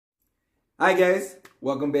Hi guys,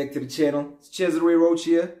 welcome back to the channel. It's Cesare Roach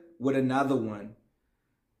here with another one.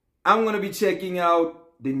 I'm going to be checking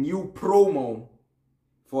out the new promo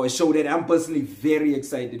for a show that I'm personally very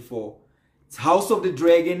excited for. It's House of the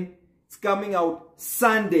Dragon. It's coming out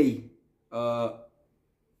Sunday,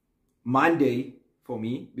 Monday for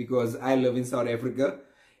me because I live in South Africa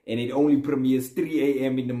and it only premieres 3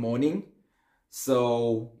 a.m. in the morning.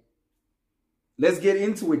 So let's get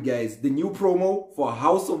into it, guys. The new promo for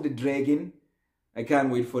House of the Dragon. I can't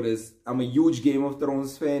wait for this. I'm a huge Game of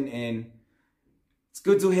Thrones fan, and it's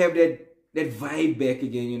good to have that vibe back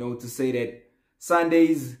again, you know, to say that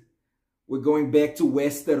Sundays, we're going back to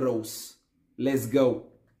Westeros. Let's go.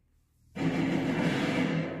 The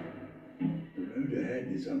road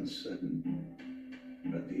ahead is uncertain,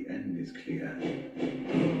 but the end is clear.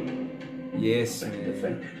 Yes, But man.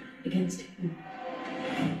 defended Against whom?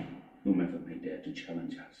 whomever may dare to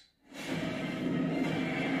challenge us.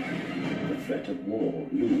 The threat of war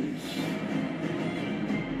looms.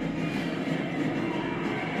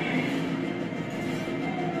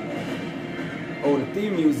 Oh, the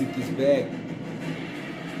theme music is back.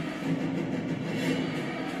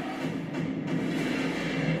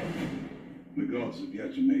 The gods have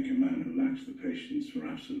yet to make a man who lacks the patience for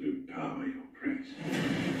absolute power your grace.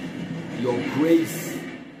 Your grace.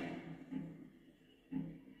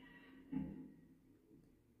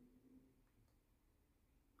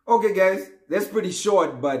 Okay, guys, that's pretty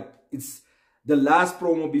short, but it's the last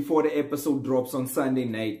promo before the episode drops on Sunday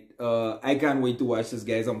night. I can't wait to watch this,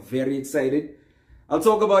 guys. I'm very excited. I'll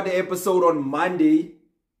talk about the episode on Monday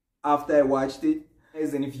after I watched it.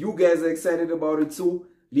 And if you guys are excited about it too,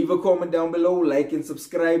 leave a comment down below, like and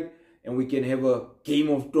subscribe, and we can have a Game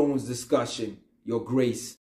of Thrones discussion. Your grace.